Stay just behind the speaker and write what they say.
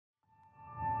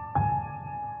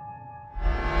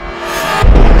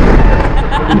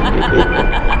I'm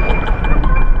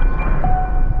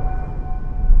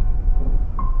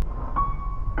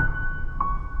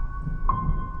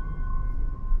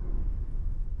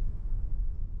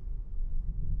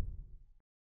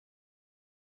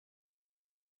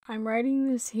writing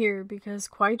this here because,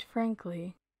 quite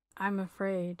frankly, I'm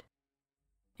afraid.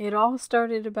 It all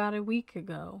started about a week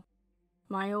ago.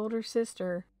 My older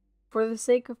sister, for the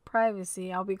sake of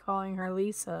privacy I'll be calling her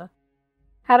Lisa,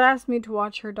 had asked me to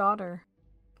watch her daughter,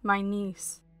 my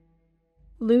niece,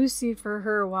 Lucy, for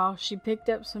her while she picked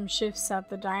up some shifts at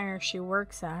the diner she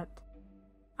works at.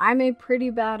 I'm a pretty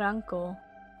bad uncle.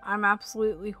 I'm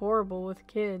absolutely horrible with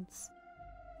kids.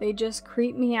 They just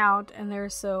creep me out and they're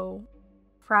so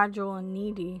fragile and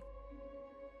needy.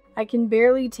 I can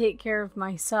barely take care of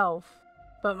myself,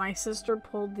 but my sister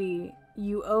pulled the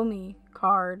 "you owe me"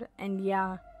 card, and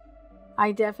yeah,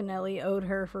 I definitely owed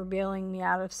her for bailing me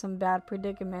out of some bad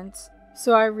predicaments,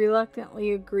 so I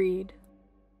reluctantly agreed.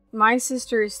 My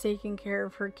sister is taking care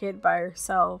of her kid by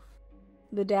herself.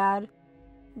 The dad,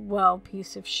 well,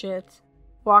 piece of shit,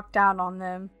 walked out on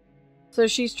them, so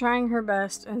she's trying her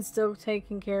best and still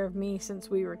taking care of me since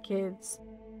we were kids.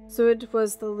 So it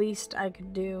was the least I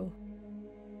could do.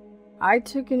 I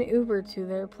took an Uber to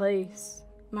their place.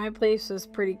 My place was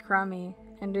pretty crummy,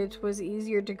 and it was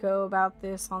easier to go about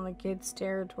this on the kids'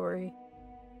 territory.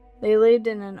 They lived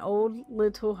in an old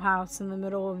little house in the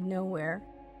middle of nowhere,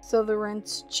 so the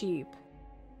rent's cheap.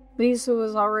 Lisa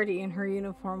was already in her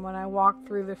uniform when I walked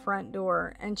through the front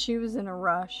door, and she was in a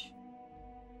rush.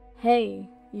 "Hey,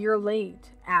 you're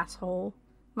late, asshole.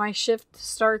 My shift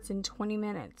starts in 20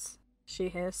 minutes. She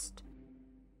hissed.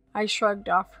 I shrugged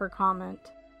off her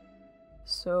comment.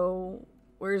 "So,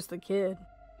 where's the kid?"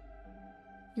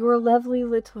 "Your lovely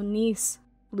little niece,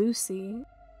 Lucy,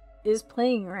 is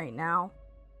playing right now,"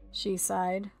 she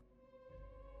sighed.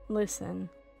 "Listen,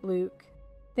 Luke,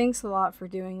 thanks a lot for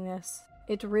doing this.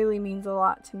 It really means a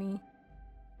lot to me."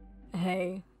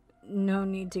 "Hey, no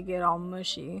need to get all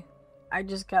mushy. I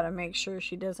just gotta make sure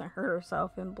she doesn't hurt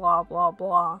herself and blah blah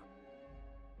blah."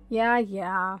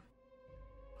 Yeah.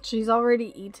 "She's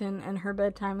already eaten and her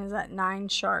bedtime is at 9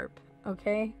 sharp,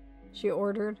 okay?" she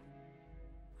ordered.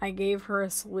 I gave her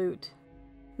a salute.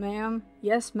 "Ma'am?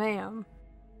 Yes, ma'am."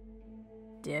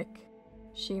 "Dick,"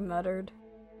 she muttered.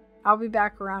 "I'll be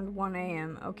back around 1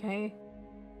 a.m., okay?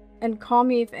 And call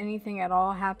me if anything at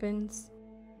all happens."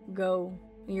 "Go.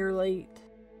 You're late,"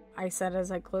 I said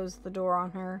as I closed the door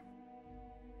on her.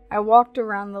 I walked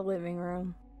around the living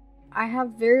room. I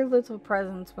have very little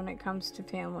presence when it comes to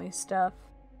family stuff.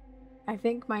 I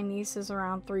think my niece is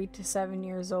around 3 to 7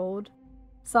 years old,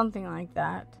 something like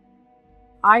that.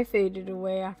 I faded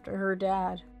away after her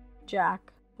dad,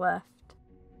 Jack, left.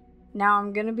 Now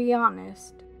I'm gonna be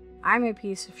honest, I'm a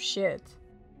piece of shit,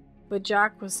 but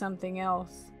Jack was something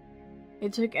else.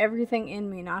 It took everything in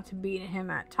me not to beat him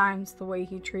at times the way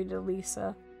he treated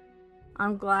Lisa.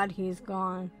 I'm glad he's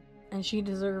gone, and she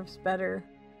deserves better.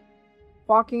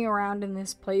 Walking around in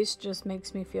this place just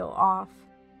makes me feel off.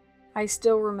 I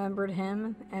still remembered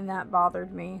him, and that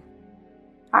bothered me.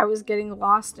 I was getting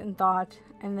lost in thought,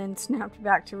 and then snapped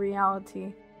back to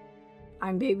reality.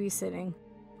 I'm babysitting,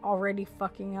 already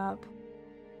fucking up.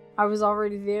 I was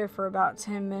already there for about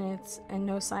 10 minutes, and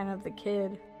no sign of the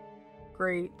kid.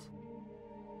 Great.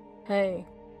 "Hey,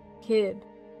 kid.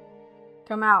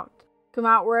 Come out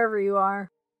wherever you are."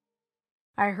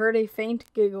 I heard a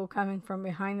faint giggle coming from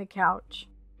behind the couch.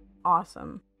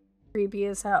 Awesome. Creepy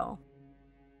as hell.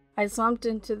 I slumped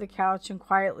into the couch and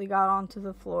quietly got onto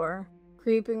the floor,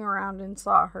 creeping around and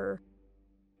saw her.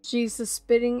 She's the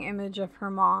spitting image of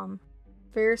her mom.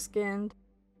 Fair-skinned,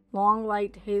 long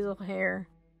light hazel hair,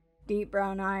 deep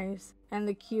brown eyes, and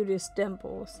the cutest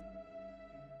dimples.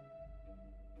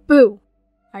 "Boo!"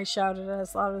 I shouted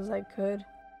as loud as I could.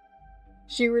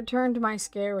 She returned my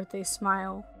scare with a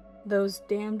smile. Those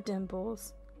damn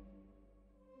dimples.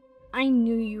 "I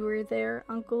knew you were there,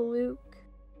 Uncle Luke."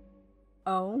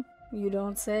 "Oh, you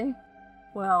don't say?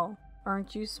 Well,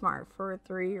 aren't you smart for a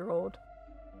 3-year-old?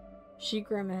 She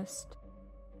grimaced.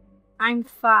 "I'm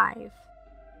 5,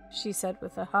 she said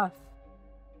with a huff.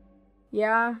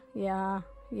 Yeah,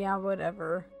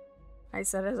 whatever," I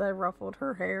said as I ruffled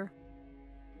her hair.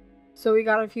 "So we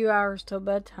got a few hours till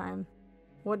bedtime.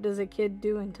 What does a kid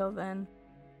do until then?"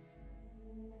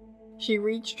 She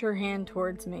reached her hand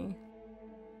towards me.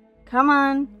 "Come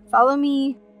on, follow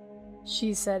me,"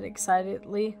 she said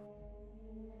excitedly.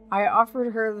 I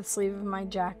offered her the sleeve of my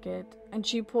jacket, and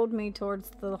she pulled me towards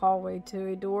the hallway to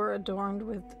a door adorned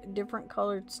with different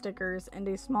colored stickers and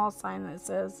a small sign that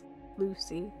says,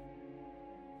 "Lucy."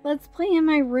 "Let's play in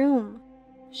my room,"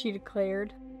 she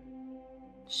declared.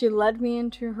 She led me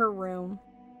into her room.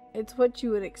 It's what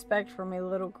you would expect from a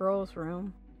little girl's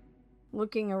room.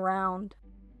 Looking around,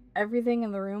 everything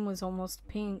in the room was almost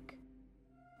pink.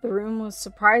 The room was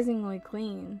surprisingly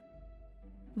clean.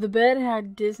 The bed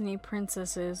had Disney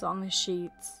princesses on the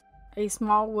sheets. A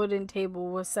small wooden table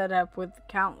was set up with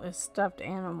countless stuffed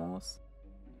animals.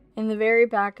 In the very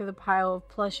back of the pile of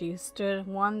plushies stood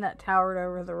one that towered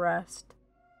over the rest.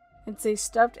 It's a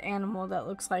stuffed animal that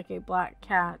looks like a black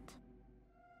cat.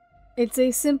 It's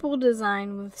a simple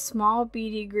design with small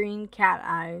beady green cat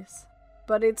eyes,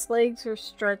 but its legs are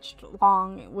stretched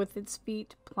long with its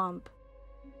feet plump,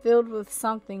 filled with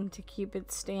something to keep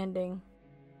it standing.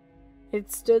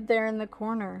 It stood there in the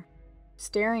corner,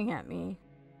 staring at me.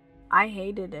 I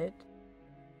hated it.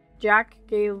 Jack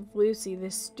gave Lucy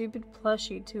this stupid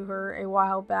plushie to her a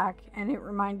while back, and it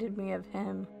reminded me of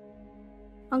him.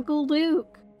 "Uncle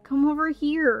Luke, come over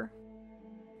here,"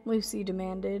 Lucy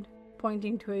demanded,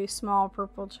 pointing to a small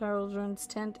purple children's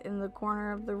tent in the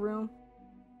corner of the room.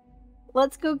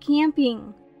 "Let's go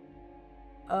camping."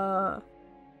 I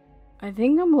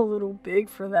think I'm a little big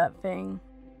for that thing."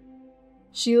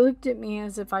 She looked at me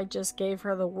as if I just gave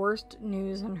her the worst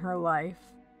news in her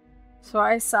life. So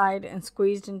I sighed and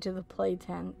squeezed into the play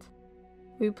tent.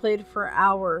 We played for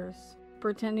hours,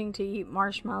 pretending to eat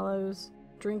marshmallows,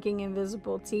 drinking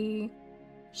invisible tea.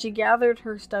 She gathered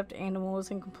her stuffed animals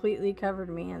and completely covered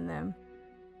me in them.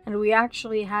 And we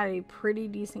actually had a pretty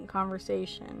decent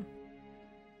conversation.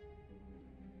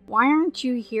 "Why aren't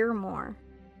you here more?"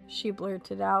 she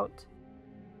blurted out.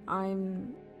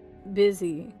 "I'm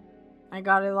busy. I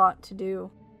got a lot to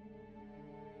do."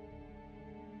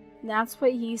 "That's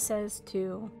what he says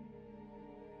too,"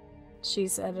 she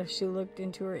said as she looked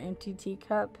into her empty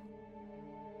teacup.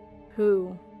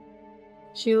 "Who?"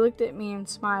 She looked at me and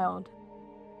smiled.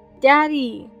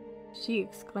 "Daddy!" she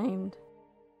exclaimed.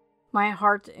 My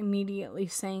heart immediately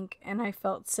sank and I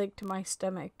felt sick to my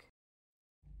stomach.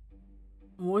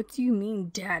 "What do you mean,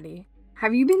 Daddy?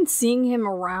 Have you been seeing him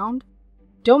around?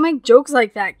 Don't make jokes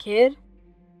like that, kid!"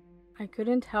 I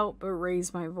couldn't help but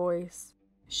raise my voice.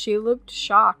 She looked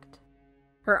shocked.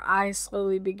 Her eyes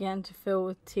slowly began to fill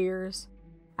with tears.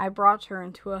 I brought her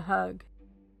into a hug.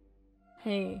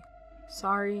 "Hey,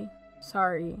 sorry,"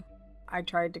 I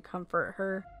tried to comfort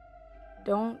her.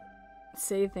 "Don't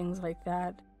say things like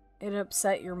that. It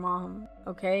upset your mom,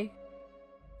 okay?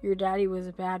 Your daddy was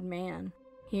a bad man.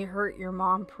 He hurt your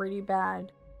mom pretty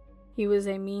bad. He was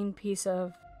a mean piece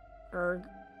of...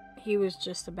 he was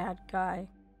just a bad guy."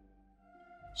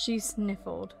 She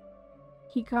sniffled.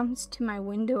 "He comes to my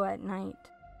window at night,"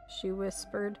 she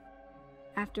whispered,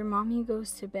 "after Mommy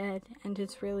goes to bed and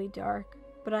it's really dark,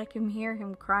 but I can hear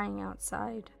him crying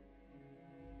outside."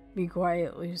 "Be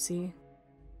quiet, Lucy."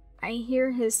 "I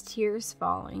hear his tears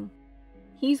falling.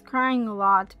 He's crying a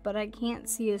lot, but I can't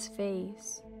see his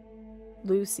face."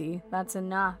 "Lucy, that's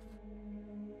enough."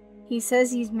 "He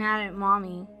says he's mad at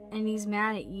Mommy, and he's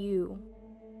mad at you."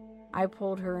 I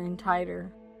pulled her in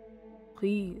tighter.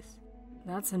 "Please,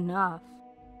 that's enough,"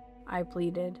 I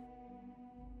pleaded.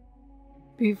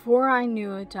 Before I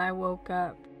knew it, I woke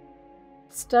up,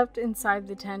 stuffed inside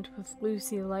the tent with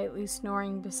Lucy lightly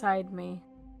snoring beside me.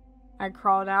 I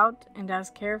crawled out, and as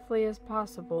carefully as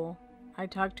possible, I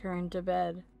tucked her into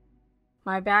bed.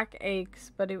 My back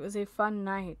aches, but it was a fun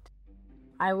night.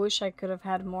 I wish I could have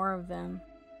had more of them.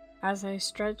 As I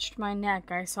stretched my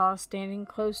neck, I saw standing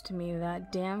close to me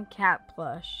that damn cat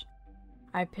plush.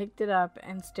 I picked it up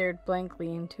and stared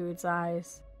blankly into its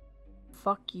eyes.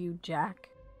 "Fuck you, Jack."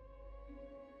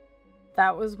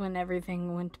 That was when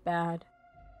everything went bad.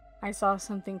 I saw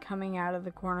something coming out of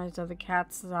the corners of the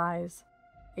cat's eyes.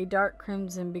 A dark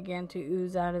crimson began to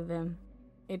ooze out of them.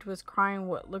 It was crying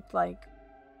what looked like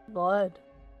blood.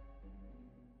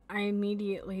 I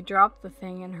immediately dropped the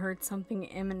thing and heard something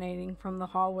emanating from the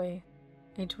hallway.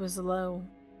 It was low,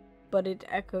 but it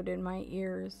echoed in my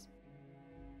ears.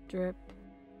 Drip,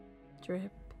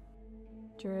 drip,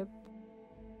 drip.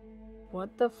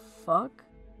 "What the fuck?"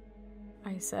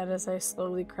 I said as I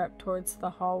slowly crept towards the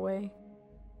hallway.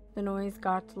 The noise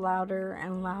got louder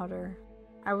and louder.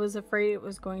 I was afraid it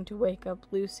was going to wake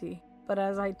up Lucy, but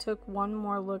as I took one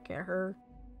more look at her,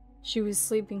 she was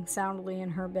sleeping soundly in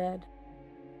her bed.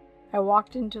 I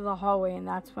walked into the hallway and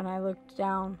that's when I looked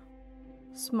down.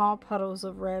 Small puddles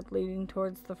of red leading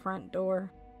towards the front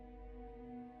door.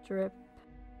 Drip,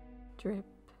 drip,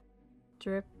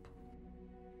 drip.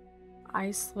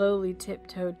 I slowly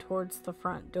tiptoed towards the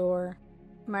front door.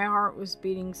 My heart was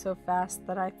beating so fast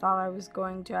that I thought I was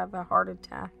going to have a heart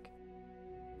attack.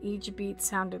 Each beat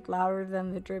sounded louder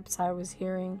than the drips I was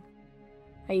hearing.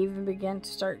 I even began to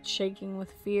start shaking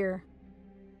with fear.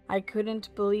 I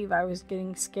couldn't believe I was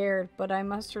getting scared, but I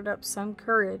mustered up some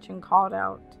courage and called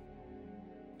out,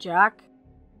 "Jack?"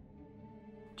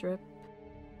 Drip,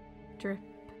 drip,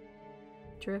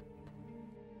 drip.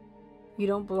 "You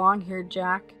don't belong here,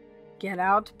 Jack. Get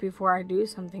out before I do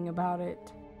something about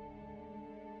it."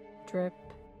 Drip,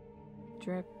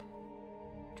 drip,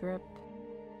 drip.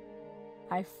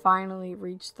 I finally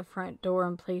reached the front door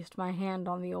and placed my hand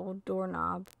on the old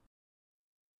doorknob.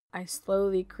 I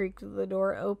slowly creaked the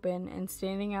door open, and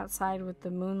standing outside with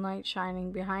the moonlight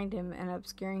shining behind him and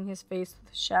obscuring his face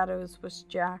with shadows was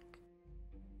Jack.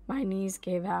 My knees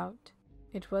gave out.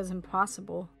 It was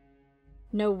impossible.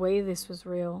 No way this was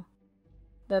real.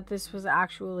 That this was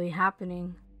actually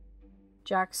happening.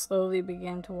 Jack slowly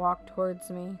began to walk towards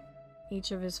me.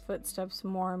 Each of his footsteps,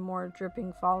 more and more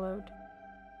dripping, followed.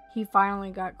 He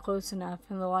finally got close enough,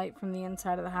 and the light from the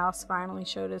inside of the house finally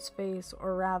showed his face,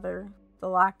 or rather, the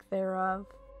lack thereof.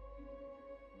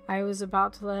 I was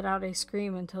about to let out a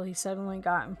scream until he suddenly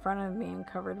got in front of me and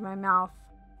covered my mouth,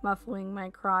 muffling my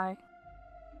cry.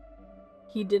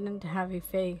 He didn't have a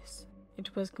face.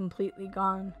 It was completely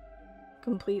gone.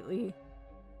 Completely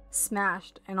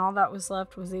smashed, and all that was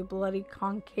left was a bloody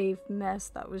concave mess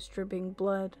that was dripping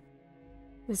blood.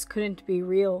 This couldn't be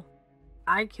real.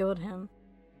 I killed him.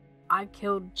 I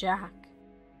killed Jack.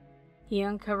 He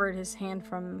uncovered his hand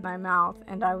from my mouth,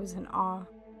 and I was in awe,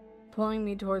 pulling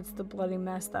me towards the bloody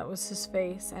mess that was his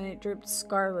face, and it dripped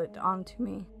scarlet onto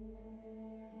me.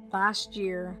 Last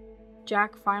year,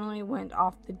 Jack finally went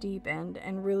off the deep end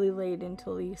and really laid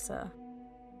into Lisa.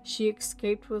 She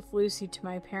escaped with Lucy to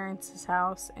my parents'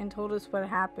 house and told us what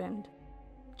happened.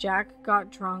 Jack got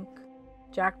drunk.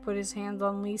 Jack put his hands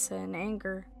on Lisa in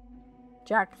anger.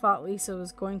 Jack thought Lisa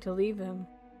was going to leave him.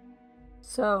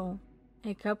 So,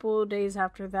 a couple of days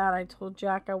after that, I told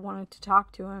Jack I wanted to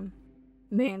talk to him,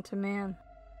 man to man.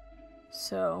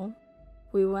 So,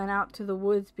 we went out to the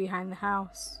woods behind the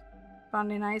house,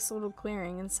 found a nice little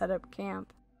clearing and set up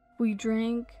camp. We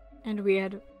drank and we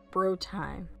had bro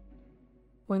time.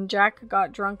 When Jack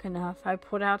got drunk enough, I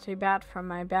pulled out a bat from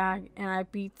my bag and I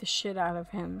beat the shit out of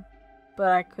him, but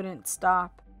I couldn't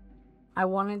stop. I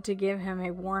wanted to give him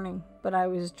a warning, but I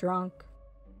was drunk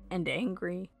and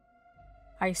angry.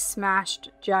 I smashed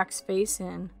Jack's face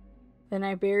in, then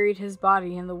I buried his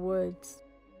body in the woods.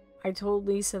 I told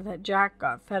Lisa that Jack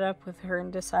got fed up with her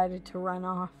and decided to run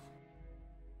off.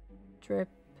 Drip,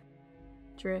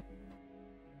 drip,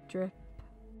 drip.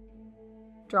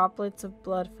 Droplets of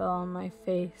blood fell on my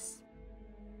face.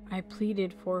 I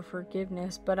pleaded for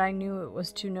forgiveness, but I knew it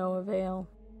was to no avail.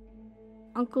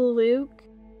 "Uncle Luke?"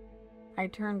 I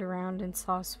turned around and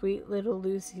saw sweet little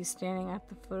Lucy standing at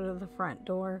the foot of the front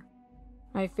door.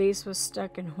 My face was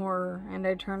stuck in horror, and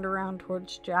I turned around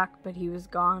towards Jack, but he was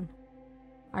gone.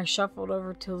 I shuffled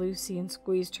over to Lucy and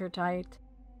squeezed her tight.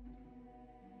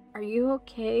 "Are you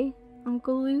okay,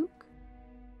 Uncle Luke?"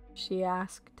 she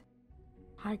asked.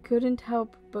 I couldn't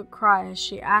help but cry as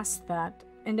she asked that,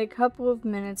 and a couple of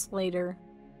minutes later,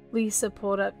 Lisa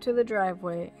pulled up to the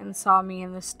driveway and saw me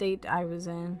in the state I was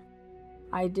in.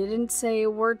 I didn't say a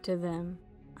word to them.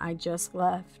 I just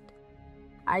left.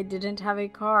 I didn't have a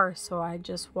car, so I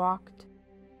just walked.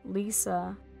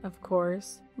 Lisa, of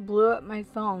course, blew up my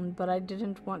phone, but I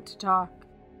didn't want to talk.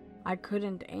 I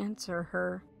couldn't answer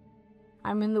her.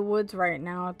 I'm in the woods right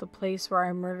now at the place where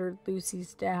I murdered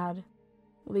Lucy's dad,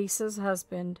 Lisa's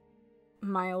husband,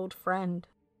 my old friend.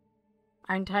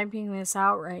 I'm typing this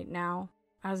out right now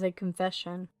as a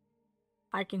confession.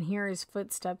 I can hear his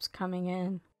footsteps coming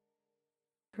in.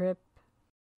 Drip,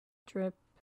 drip,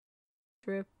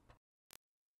 drip.